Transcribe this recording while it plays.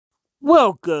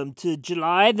Welcome to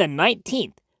July the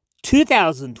 19th,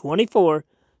 2024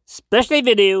 special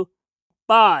video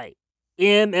by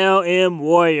MLM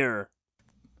Warrior.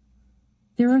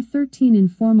 There are 13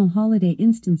 informal holiday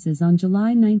instances on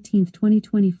July 19,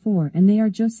 2024, and they are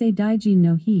Josei Daijin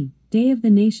no Hi, Day of the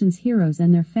Nation's Heroes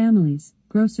and Their Families,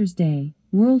 Grocer's Day,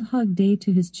 World Hug Day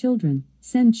to His Children,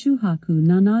 Sen Chuhaku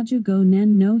Nanaju Go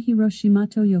Nen no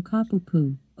Hiroshimato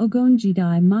Yokapupu, Ogon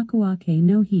Jidai Makuake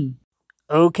no Hi.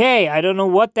 Okay, I don't know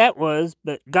what that was,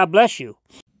 but God bless you.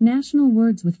 National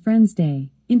Words with Friends Day,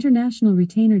 International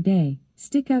Retainer Day,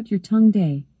 Stick Out Your Tongue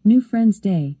Day, New Friends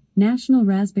Day, National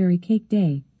Raspberry Cake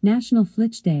Day, National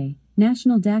Flitch Day,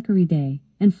 National Daiquiri Day,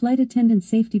 and Flight Attendant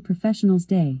Safety Professionals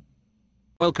Day.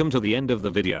 Welcome to the end of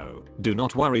the video. Do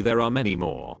not worry, there are many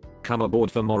more. Come aboard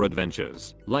for more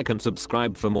adventures. Like and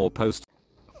subscribe for more posts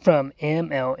From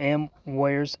MLM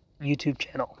Warrior's YouTube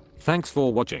channel. Thanks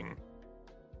for watching.